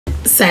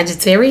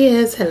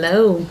Sagittarius,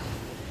 hello.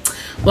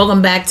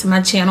 Welcome back to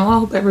my channel. I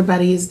hope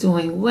everybody is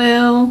doing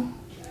well.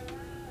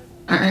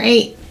 All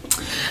right.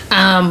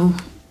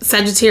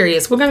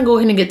 Sagittarius, we're going to go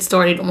ahead and get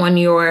started on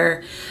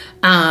your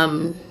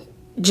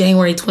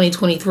January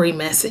 2023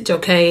 message,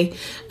 okay?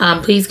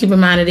 Please keep in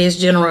mind it is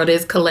general, it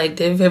is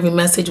collective. Every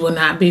message will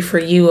not be for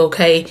you,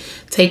 okay?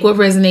 Take what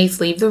resonates,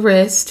 leave the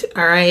rest,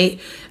 all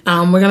right?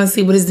 We're going to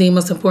see what is the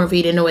most important for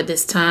you to know at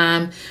this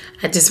time.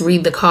 I just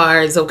read the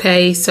cards,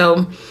 okay?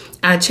 So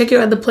check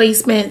your other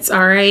placements,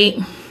 all right?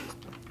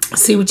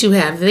 See what you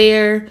have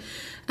there.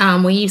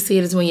 When you see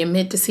it is when you're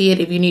meant to see it.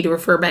 If you need to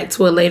refer back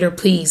to it later,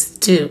 please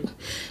do.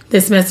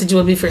 This message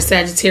will be for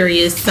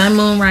Sagittarius, Sun,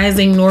 Moon,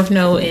 Rising, North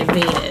Node, and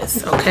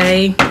Venus,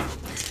 okay?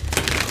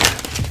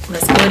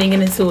 Let's go ahead and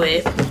get into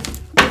it.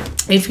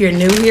 If you're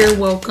new here,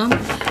 welcome.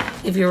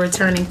 If you're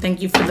returning,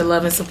 thank you for the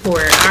love and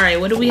support. All right,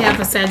 what do we have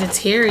for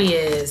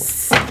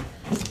Sagittarius?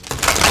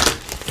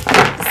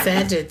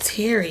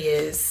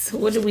 Sagittarius,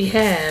 what do we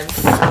have?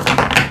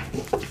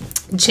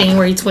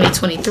 January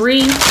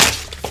 2023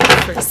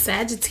 for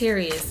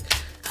Sagittarius.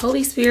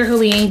 Holy Spirit,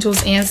 Holy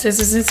Angels,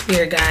 Ancestors, and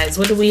Spirit Guides.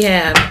 What do we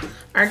have?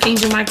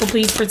 Archangel Michael,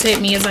 please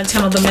protect me as I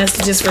channel the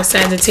messages for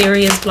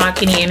Sagittarius.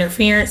 Block any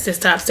interference that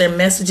stops their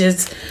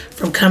messages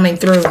from coming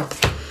through. All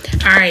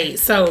right,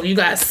 so you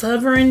got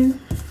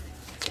Sovereign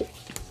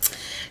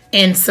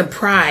and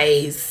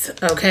Surprise,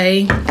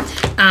 okay?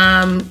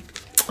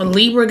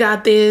 Libra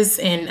got this,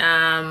 and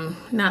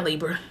not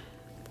Libra.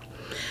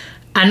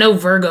 I know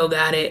Virgo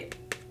got it.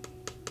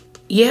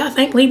 Yeah, I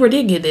think Libra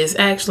did get this,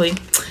 actually.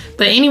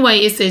 But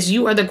anyway, it says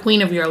you are the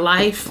queen of your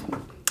life.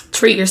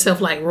 Treat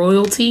yourself like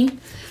royalty.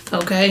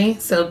 Okay,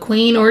 so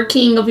queen or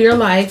king of your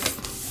life.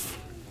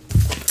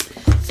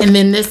 And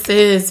then this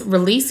says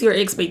release your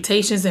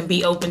expectations and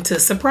be open to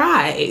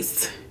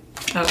surprise.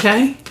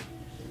 Okay,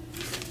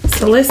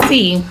 so let's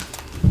see.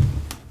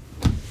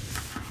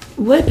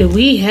 What do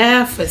we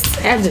have for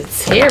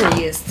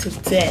Sagittarius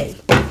today?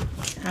 All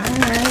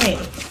right.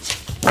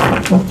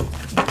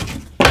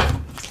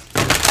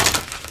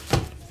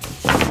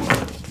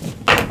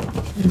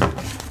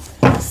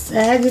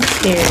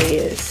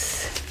 Sagittarius.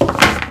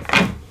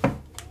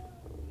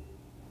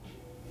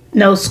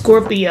 No,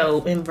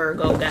 Scorpio and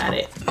Virgo got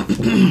it.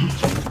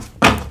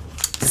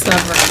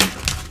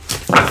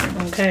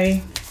 Sovereign.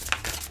 Okay.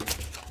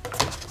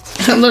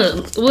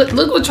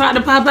 Look what tried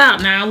to pop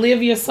out now.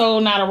 Live your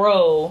soul, not a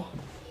role.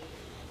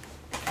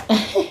 All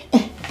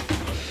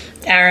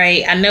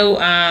right. I know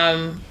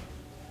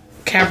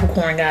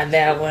Capricorn got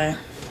that one.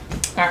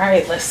 All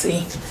right. Let's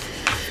see.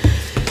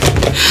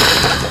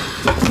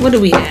 What do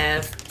we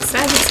have?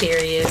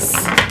 Sagittarius.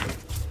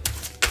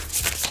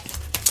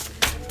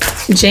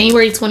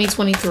 January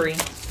 2023.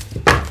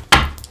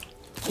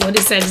 What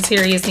does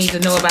Sagittarius need to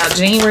know about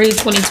January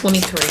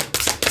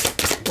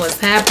 2023? What's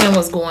happening?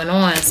 What's going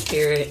on,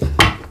 Spirit?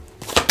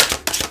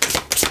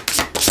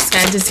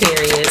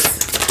 Sagittarius.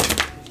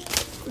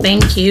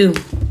 Thank you.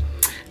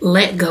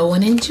 Let go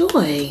and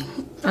enjoy.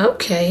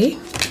 Okay.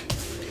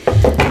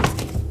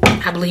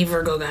 I believe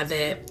Virgo got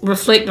that.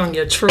 Reflect on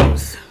your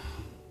truth.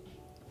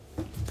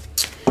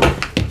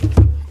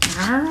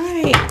 All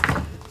right.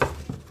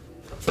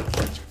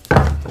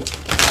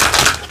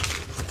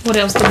 What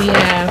else do we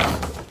have?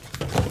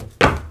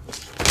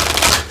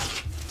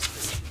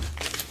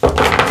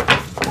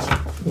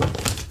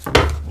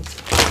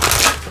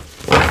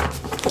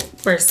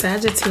 For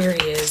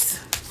Sagittarius.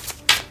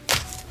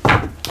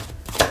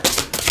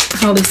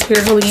 Holy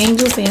Spirit, Holy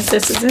Angels,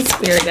 Ancestors, and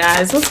Spirit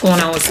Guides. What's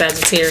going on with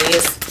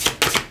Sagittarius?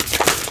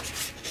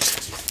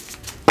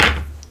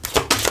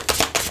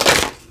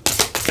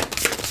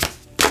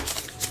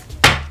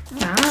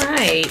 All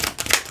right.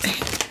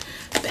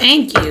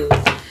 Thank you.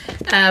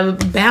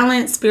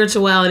 Balance,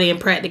 spirituality, and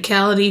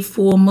practicality.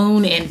 Full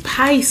moon in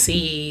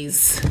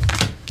Pisces.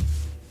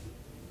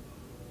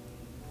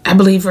 I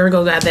believe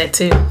Virgo got that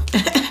too.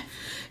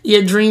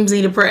 Your dreams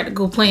need a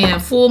practical plan.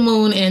 Full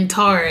moon in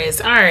Taurus.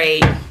 All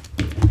right. All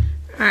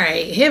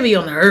right. Heavy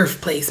on the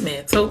earth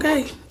placements.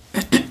 Okay.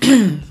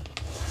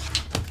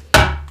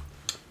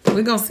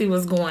 We're going to see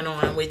what's going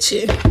on with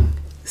you,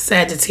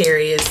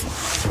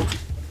 Sagittarius.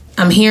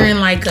 I'm hearing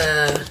like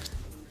a...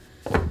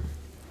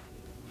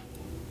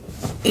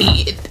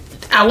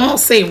 I won't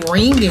say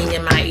ringing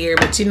in my ear,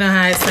 but you know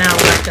how it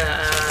sounds like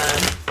a,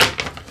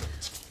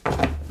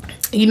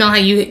 you know how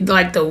you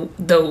like I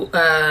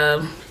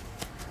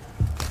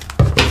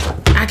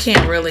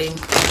can't really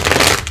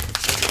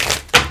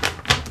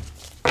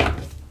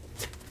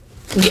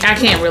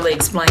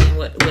explain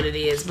what it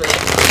is, but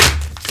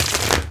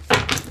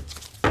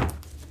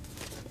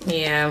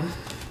yeah,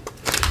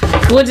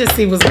 we'll just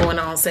see what's going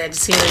on,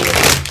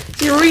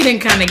 Sagittarius. Your reading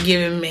kind of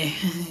giving me,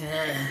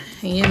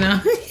 you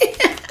know.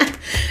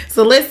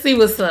 So let's see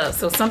what's up.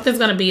 So something's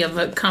going to be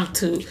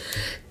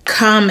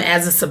come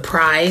as a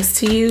surprise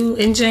to you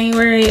in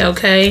January,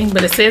 okay?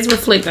 But it says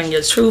reflect on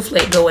your truth,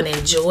 let go and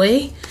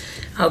enjoy,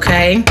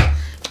 okay?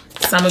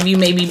 Some of you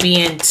may be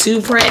being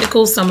too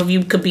practical. Some of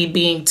you could be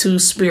being too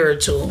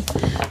spiritual.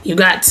 You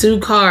got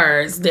two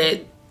cards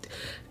that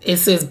it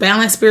says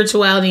balance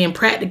spirituality and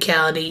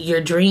practicality.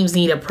 Your dreams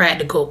need a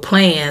practical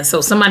plan.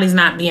 So somebody's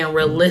not being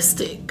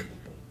realistic.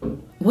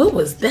 What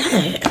was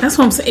that? That's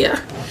what I'm saying.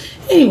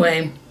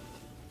 Anyway,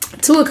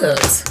 2 of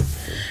Cups.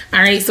 All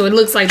right, so it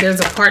looks like there's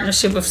a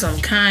partnership of some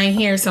kind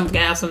here. Something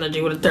got something to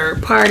do with a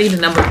third party. The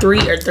number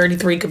 3 or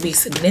 33 could be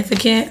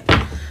significant.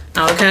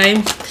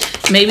 Okay,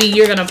 maybe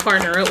you're gonna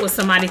partner up with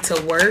somebody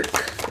to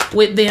work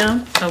with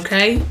them.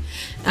 Okay,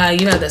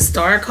 you have the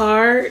Star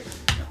card.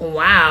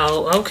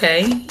 Wow.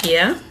 Okay.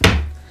 Yeah.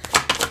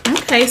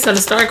 Okay. So the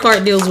Star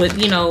card deals with,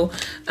 you know,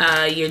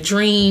 your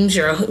dreams,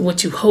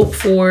 what you hope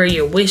for,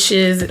 your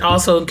wishes. It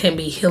also can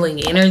be healing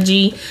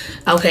energy.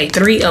 Okay.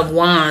 3 of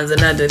Wands.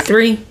 Another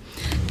 3.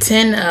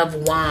 10 of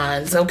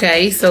Wands.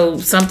 Okay. So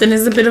something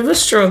is a bit of a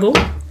struggle.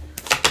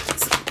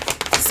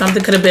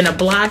 Something could have been a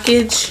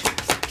blockage.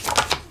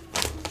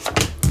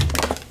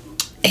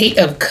 8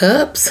 of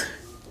Cups.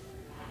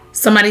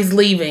 Somebody's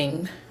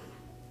leaving.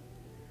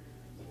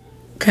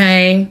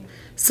 Okay,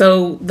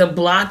 so the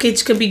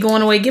blockage could be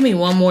going away. Give me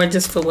one more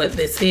just for what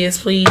this is,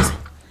 please.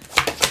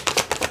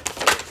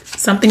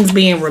 Something's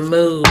being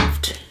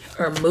removed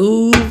or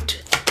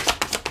moved.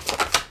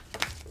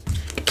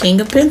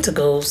 King of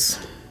Pentacles.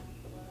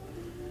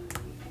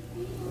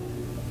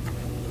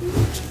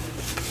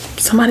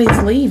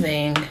 Somebody's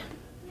leaving.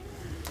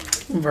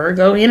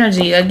 Virgo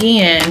energy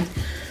again.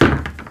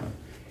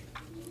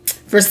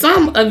 For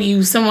some of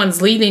you,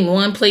 someone's leaving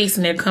one place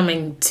and they're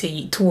coming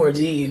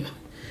towards you.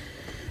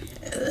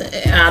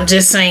 I'm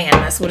just saying,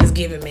 that's what it's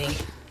giving me.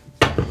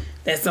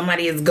 That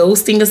somebody is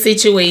ghosting a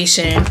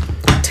situation,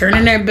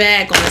 turning their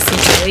back on the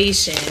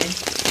situation,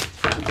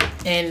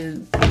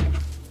 and,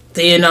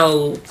 you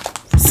know,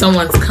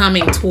 someone's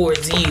coming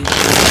towards you.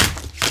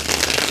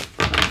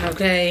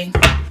 Okay?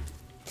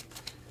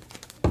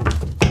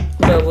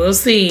 But we'll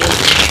see.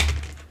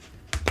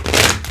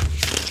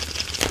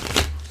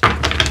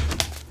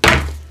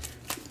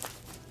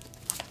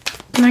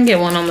 Can I get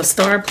one on the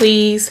Star,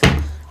 please?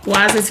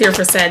 Why is this here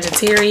for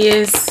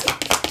Sagittarius?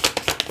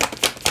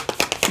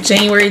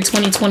 January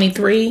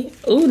 2023.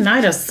 Ooh,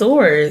 Knight of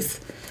Swords.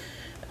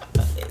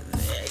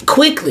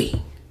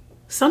 Quickly.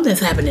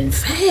 Something's happening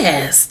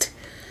fast.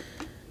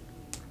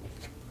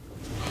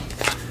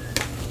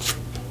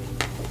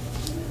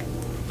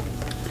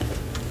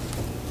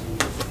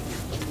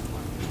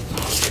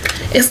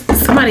 It's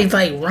somebody's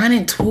like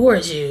running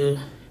towards you.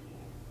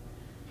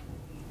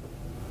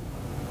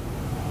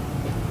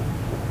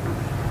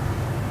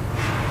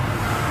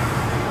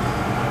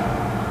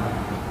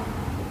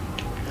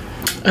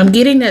 I'm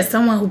getting that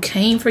someone who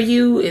came for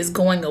you is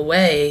going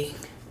away.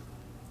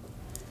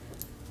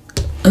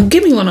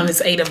 Give me one on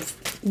this 8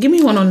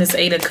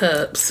 of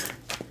Cups.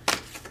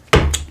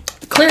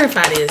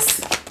 Clarify this.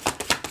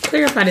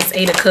 Clarify this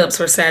 8 of Cups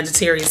for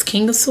Sagittarius.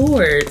 King of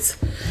Swords.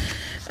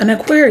 An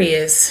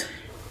Aquarius.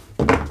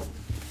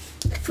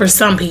 For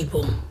some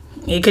people.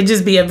 It could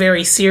just be a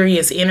very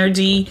serious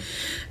energy.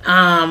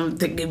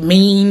 The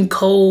mean,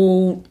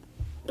 cold,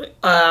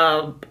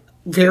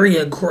 very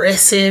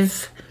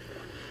aggressive.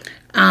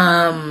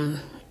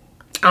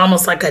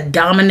 Almost like a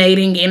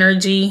dominating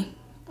energy.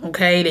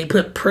 Okay, they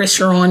put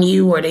pressure on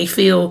you, or they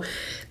feel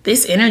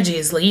this energy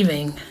is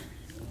leaving.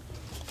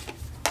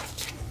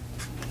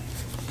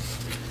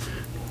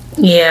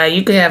 Yeah,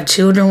 you could have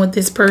children with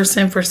this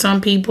person for some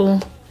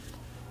people.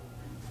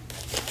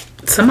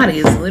 Somebody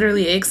is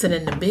literally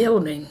exiting the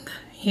building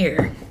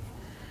here.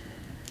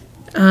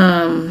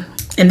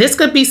 And this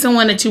could be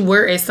someone that you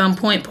were at some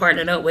point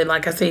partnered up with.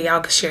 Like I said, y'all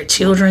could share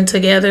children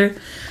together.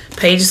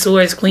 Page of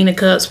Swords, Queen of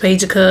Cups,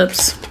 Page of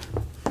Cups.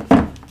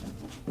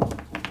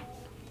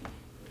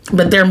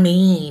 But they're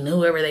mean,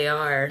 whoever they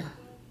are.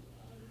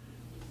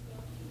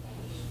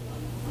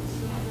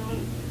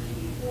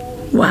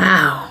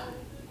 Wow.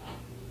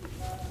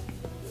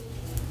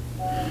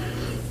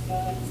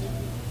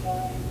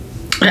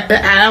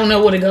 I don't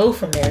know where to go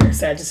from there,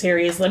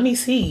 Sagittarius. Let me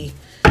see.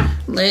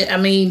 I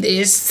mean,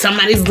 it's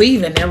somebody's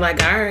leaving. They're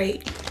like, all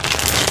right.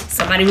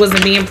 Somebody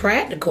wasn't being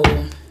practical.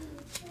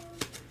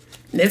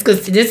 This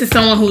is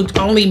someone who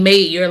only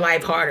made your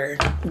life harder.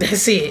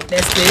 That's it.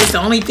 That's the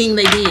only thing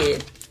they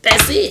did.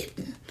 That's it.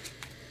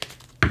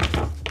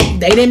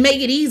 They didn't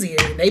make it easier.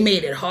 They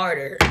made it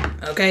harder.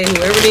 Okay,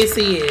 whoever this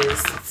is,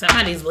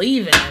 somebody's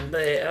leaving.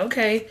 But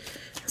okay,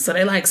 so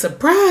they're like,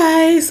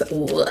 surprise.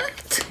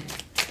 What?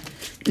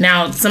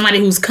 Now, somebody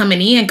who's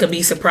coming in could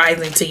be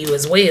surprising to you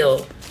as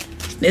well.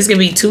 This could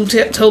be two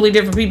totally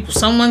different people.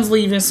 Someone's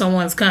leaving,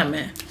 someone's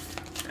coming.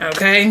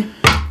 Okay.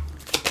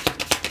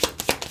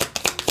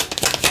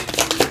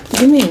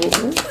 Give me,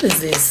 what is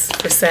this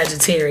for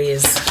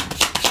Sagittarius?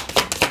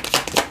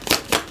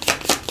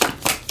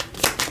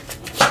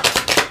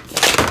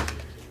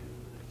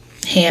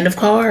 Hand of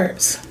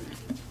Cards.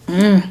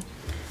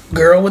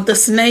 Girl with the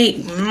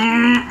snake. All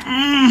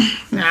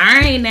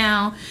right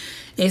now.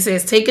 It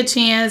says, take a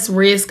chance,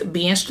 risk,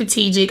 being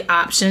strategic,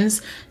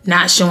 options,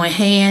 not showing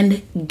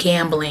hand,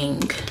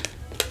 gambling.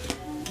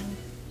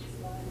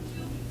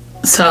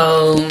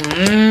 So,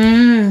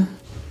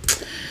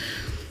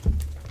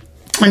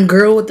 a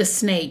girl with the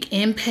snake,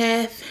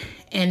 empath,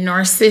 and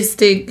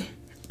narcissistic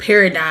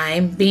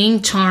paradigm,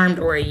 being charmed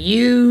or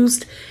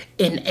used,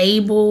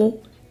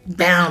 enable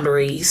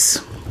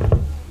boundaries.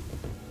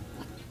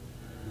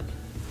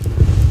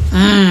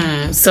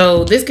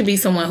 So this could be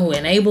someone who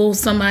enables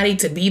somebody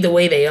to be the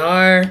way they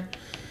are.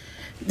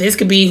 This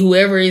could be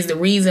whoever is the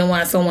reason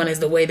why someone is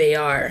the way they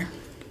are.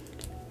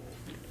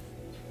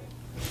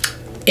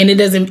 And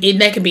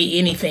that could be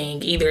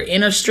anything, either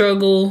inner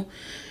struggle,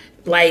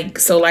 like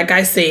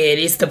I said,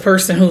 it's the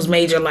person who's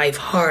made your life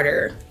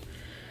harder.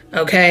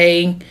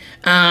 Okay.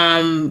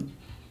 But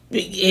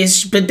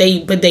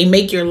they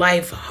make your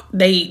life,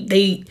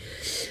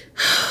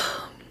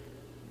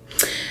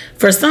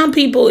 for some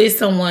people, it's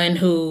someone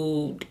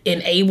who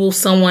enables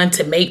someone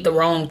to make the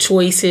wrong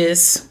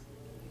choices.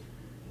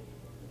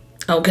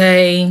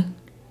 Okay.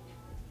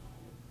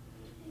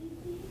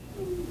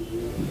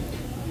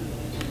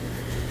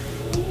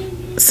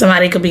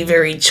 Somebody could be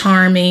very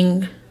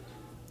charming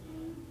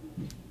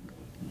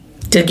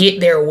to get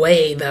their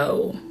way,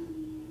 though.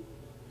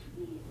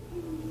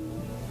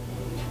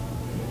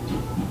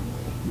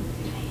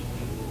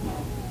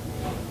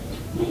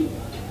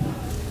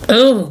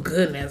 Oh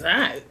goodness,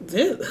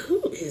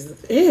 who is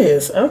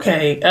this?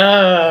 Okay.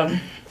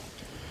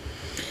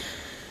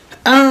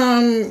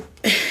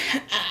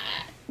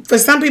 For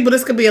some people,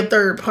 this could be a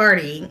third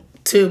party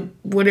to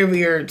whatever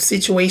your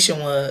situation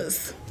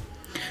was.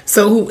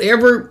 So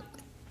whoever,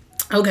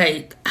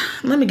 okay,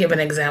 let me give an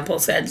example,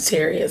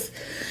 Sagittarius.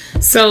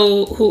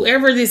 So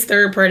whoever this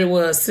third party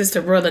was,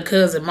 sister, brother,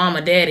 cousin,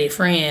 mama, daddy,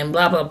 friend,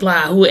 blah, blah,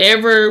 blah,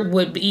 whoever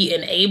would be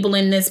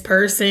enabling this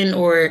person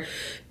or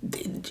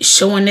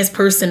showing this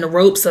person the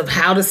ropes of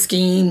how to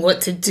scheme,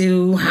 what to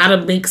do, how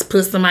to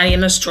put somebody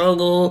in a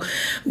struggle,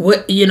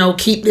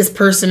 keep this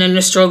person in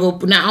the struggle.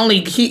 Not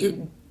only keep,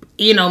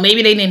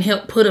 maybe they didn't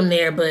help put them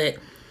there, but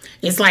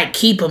it's like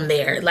keep them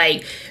there.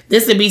 Like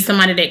this would be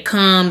somebody that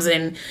comes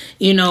and,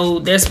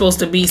 they're supposed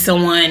to be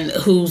someone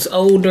who's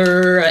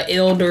older, or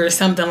elder, or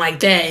something like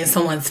that in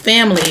someone's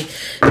family.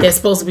 They're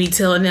supposed to be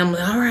telling them,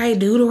 all right,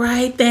 do the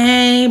right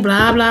thing,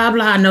 blah, blah,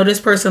 blah. No, this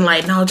person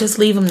like, no, just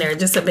leave them there.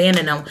 Just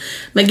abandon them.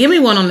 But give me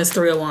one on this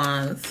 3 of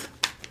Wands.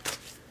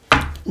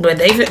 But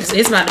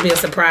it's about to be a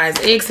surprise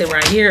exit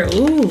right here.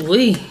 Ooh,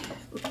 wee.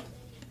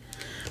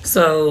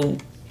 So...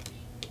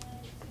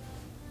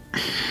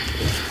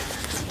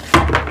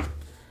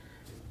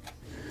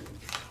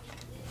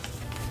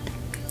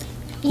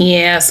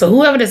 yeah, so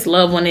whoever this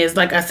loved one is,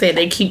 like I said,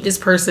 they keep this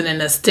person in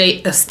a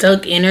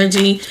stuck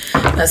energy,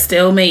 a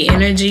stalemate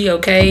energy,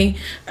 okay?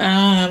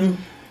 I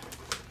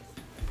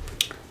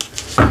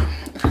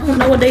don't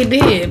know what they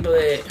did,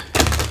 but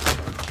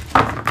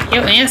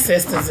your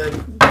ancestors are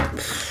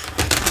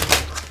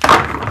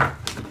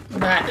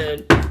about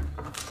to...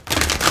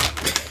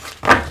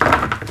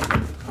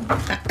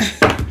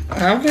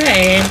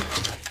 okay.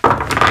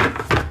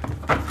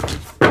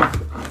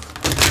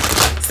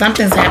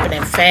 Something's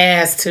happening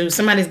fast, too.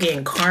 Somebody's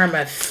getting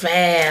karma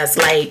fast.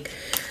 Like,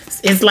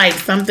 it's like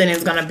something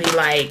is going to be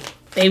like,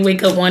 they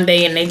wake up one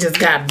day and they just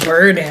got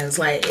burdens,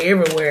 like,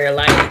 everywhere.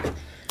 Like,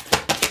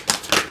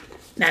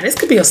 now, this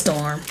could be a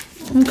storm.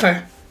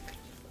 Okay.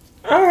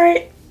 All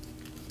right.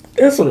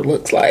 That's what it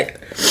looks like.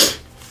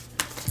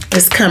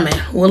 It's coming.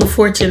 Wheel of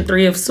Fortune,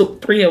 three of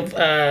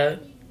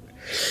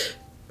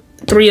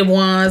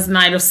Wands,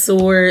 Knight of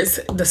Swords,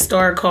 the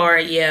Star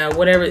card, yeah,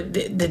 whatever,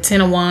 the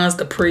 10 of Wands,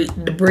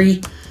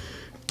 debris.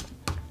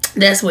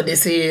 That's what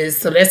this is.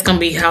 So that's going to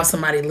be how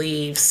somebody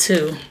leaves,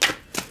 too.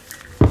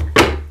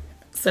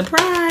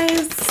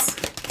 Surprise.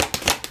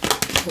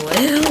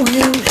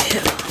 Well.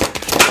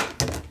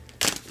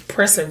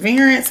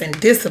 Perseverance and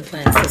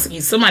discipline. So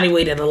somebody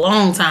waited a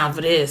long time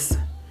for this.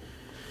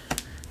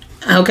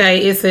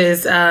 Okay, it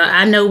says,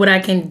 I know what I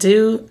can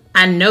do.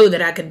 I know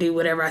that I can do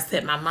whatever I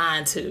set my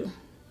mind to.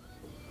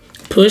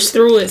 Push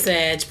through it,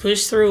 Sag.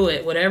 Push through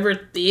it. Whatever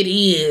it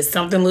is.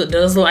 Something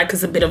does look like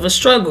it's a bit of a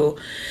struggle.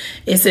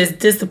 It says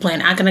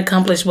discipline. I can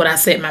accomplish what I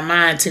set my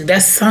mind to.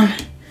 That's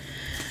something.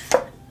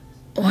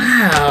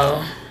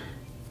 Wow.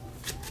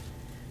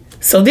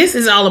 So this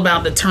is all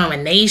about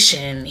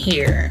determination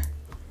here.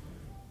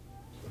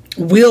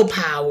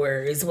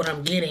 Willpower is what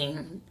I'm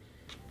getting.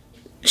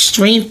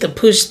 Strength to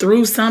push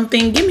through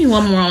something. Give me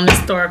one more on this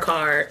Star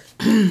card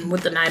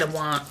with the Knight of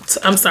Wands.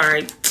 I'm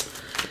sorry.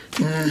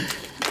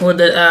 With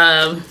the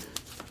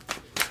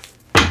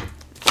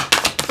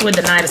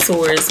Knight of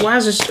Swords. Why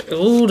is this?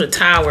 Ooh, the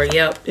Tower.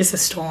 Yep, it's a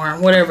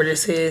storm. Whatever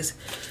this is.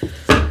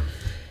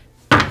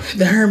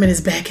 The Hermit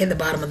is back at the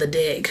bottom of the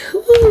deck.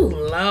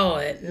 Ooh,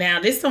 Lord. Now,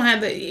 this don't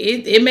have to...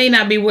 It may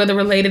not be weather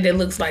related. It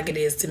looks like it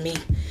is to me.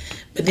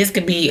 But this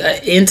could be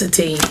an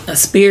entity, a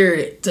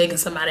spirit, taking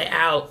somebody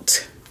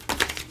out.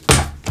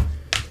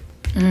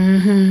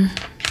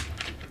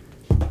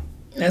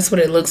 That's what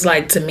it looks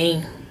like to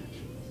me.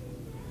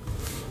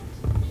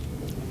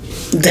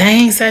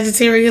 Dang,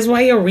 Sagittarius,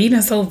 why your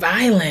reading so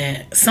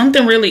violent?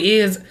 Something really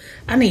is...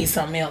 I need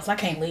something else. I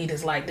can't leave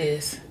this like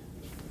this.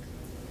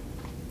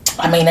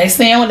 I mean, they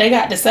saying what they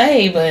got to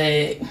say,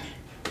 but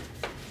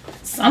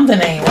something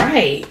ain't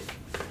right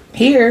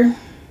here.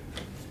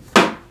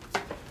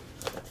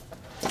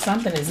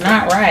 Something is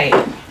not right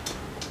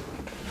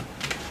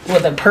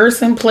with a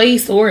person,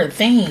 place, or a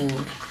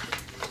thing.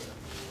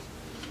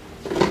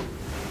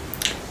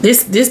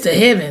 This the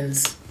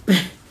heavens.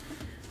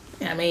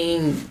 I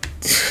mean,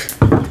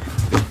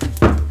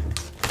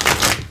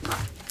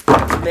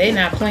 they're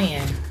not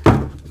playing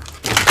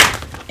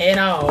at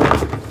all.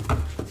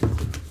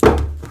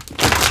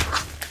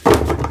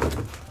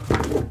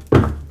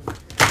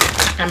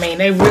 I mean,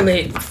 they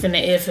really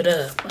finna F it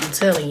up. I'm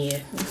telling you.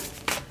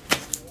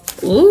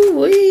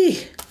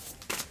 Ooh-wee.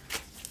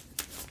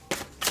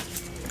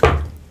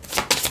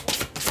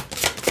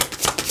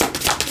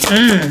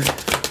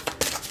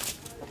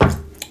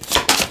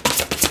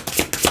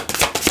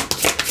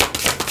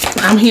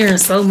 I'm hearing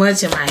so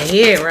much in my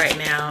head right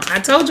now. I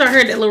told you I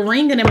heard that little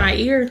ringing in my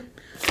ear.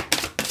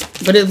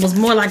 But it was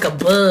more like a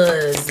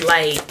buzz.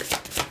 Like,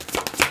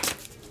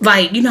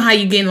 you know how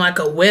you getting like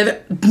a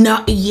weather?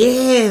 No,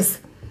 yes.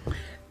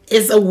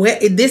 It's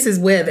this is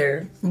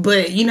weather.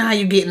 But you know how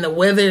you getting the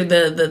weather?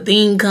 The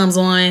thing comes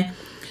on.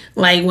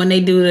 Like when they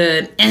do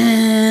the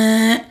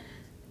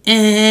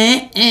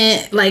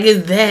like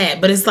it's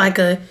that. But it's like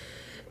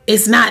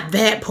it's not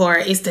that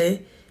part. It's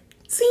the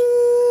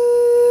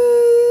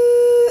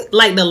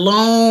like the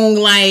long,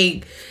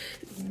 like,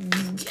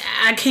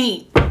 I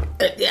can't,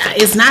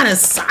 it's not a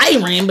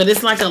siren, but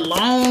it's like a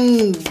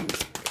long,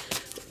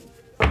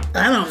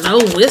 I don't know,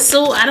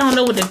 whistle. I don't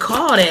know what to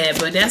call that,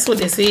 but that's what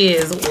this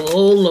is.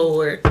 Oh,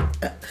 Lord.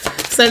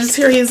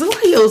 Sagittarius,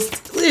 why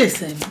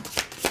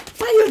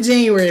your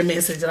January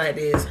message like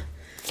this?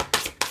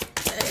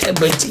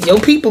 But your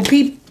people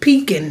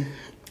peeking.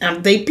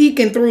 They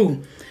peeking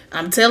through.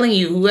 I'm telling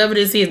you, whoever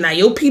this is. Now,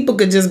 your people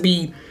could just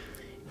be,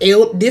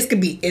 this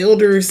could be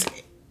elders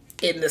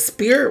in the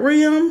spirit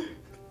realm,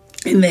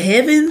 in the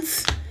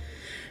heavens.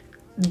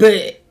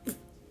 But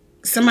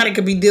somebody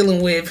could be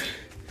dealing with,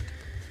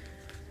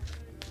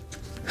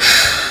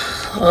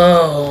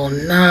 oh,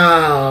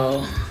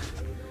 no.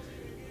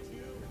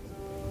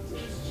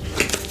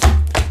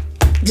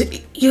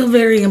 You're a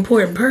very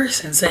important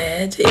person,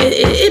 Sag.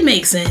 It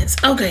makes sense.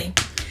 Okay.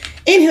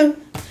 Anywho,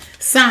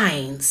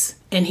 signs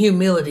and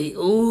humility.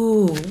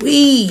 Ooh,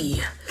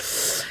 wee.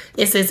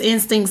 It says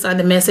instincts are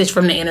the message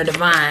from the inner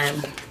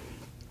divine.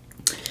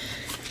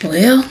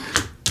 Well,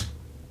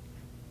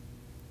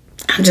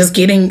 I'm just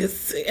getting,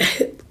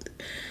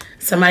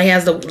 somebody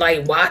has to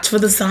like watch for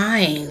the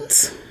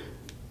signs.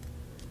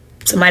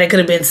 Somebody could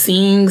have been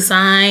seeing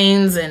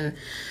signs and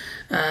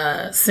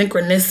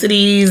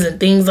synchronicities and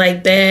things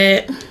like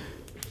that.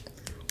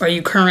 Or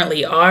you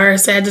currently are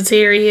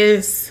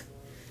Sagittarius.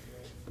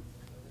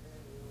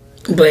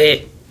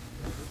 But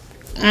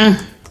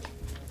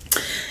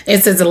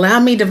it says,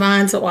 allow me,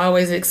 divine, to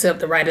always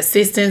accept the right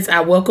assistance. I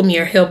welcome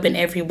your help in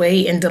every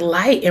way and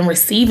delight in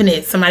receiving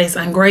it. Somebody's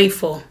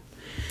ungrateful.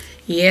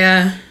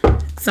 Yeah,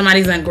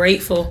 somebody's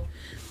ungrateful.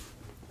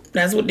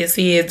 That's what this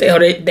is.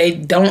 They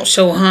don't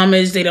show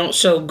homage. They don't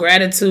show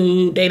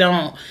gratitude.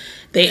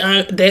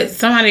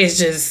 Somebody is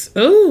just,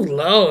 oh,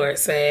 Lord,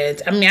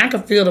 Sag. I mean, I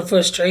can feel the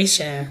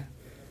frustration.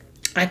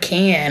 I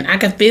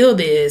can feel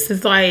this.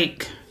 It's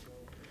like,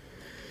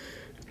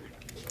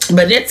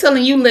 but they're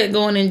telling you let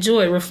go and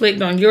enjoy.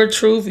 Reflect on your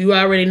truth. You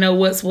already know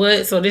what's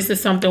what. So this is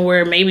something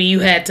where maybe you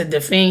had to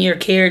defend your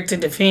character,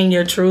 defend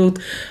your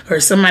truth, or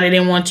somebody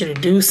didn't want you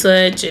to do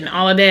such and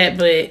all of that.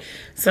 But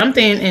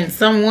something and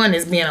someone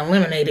is being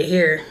eliminated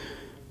here.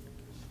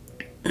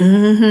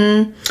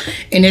 And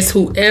it's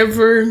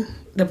whoever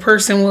the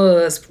person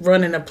was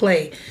running the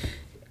play.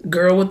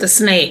 Girl with the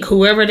snake,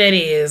 whoever that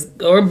is,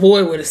 or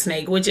boy with a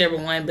snake, whichever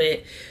one.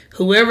 But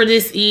whoever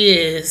this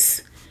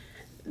is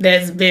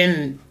that's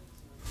been,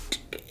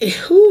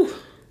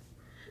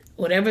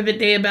 whatever that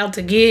they're about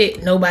to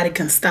get, nobody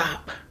can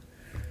stop.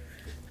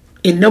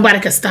 And nobody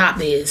can stop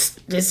this.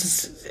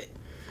 This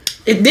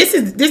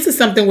is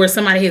something where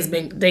somebody has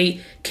been,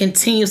 they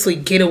continuously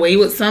get away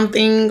with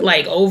something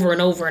like over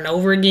and over and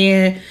over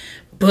again.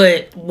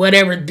 But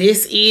whatever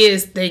this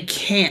is, they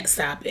can't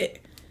stop it.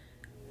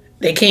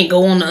 They can't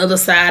go on the other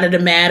side of the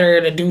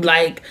matter to do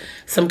like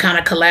some kind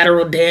of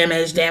collateral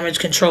damage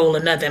control or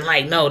nothing.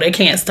 Like, no, they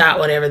can't stop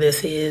whatever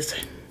this is.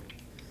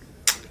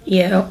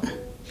 Yeah.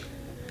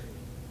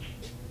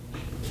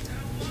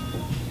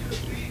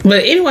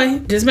 But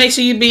anyway, just make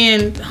sure you're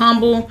being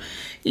humble.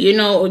 You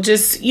know,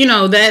 just, you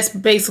know, that's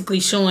basically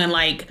showing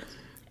like,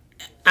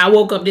 I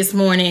woke up this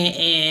morning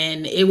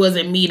and it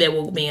wasn't me that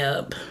woke me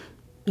up.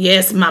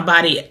 Yes, my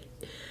body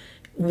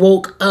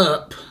woke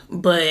up,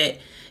 but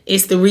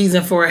it's the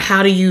reason for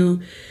how do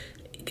you,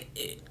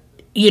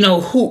 you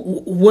know,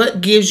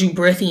 what gives you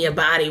breath in your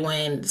body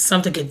when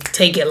something could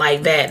take it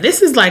like that?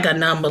 This is like a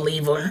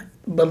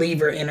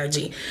believer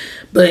energy,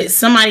 but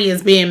somebody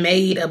is being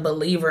made a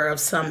believer of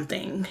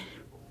something.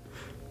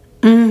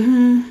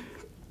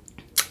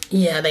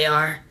 Yeah, they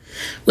are.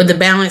 With the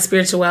balance,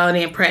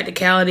 spirituality, and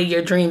practicality,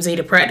 your dreams need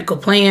a practical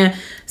plan.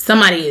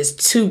 Somebody is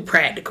too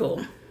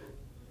practical.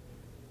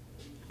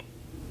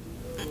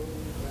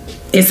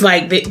 It's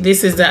like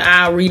this is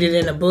I'll read it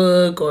in a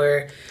book,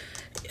 or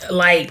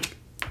like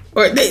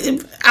Or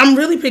I'm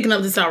really picking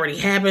up this already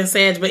happened,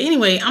 Sag. But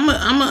anyway,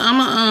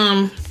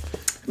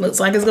 looks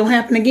like it's gonna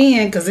happen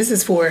again because this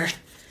is for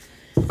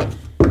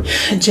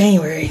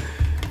January.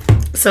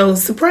 So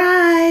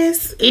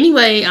surprise.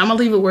 Anyway, I'm gonna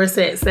leave it where it's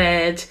at,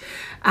 Sag.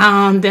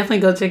 Definitely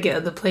go check out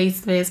other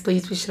placements.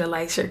 Please be sure to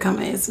like, share,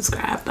 comment, and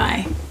subscribe.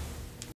 Bye.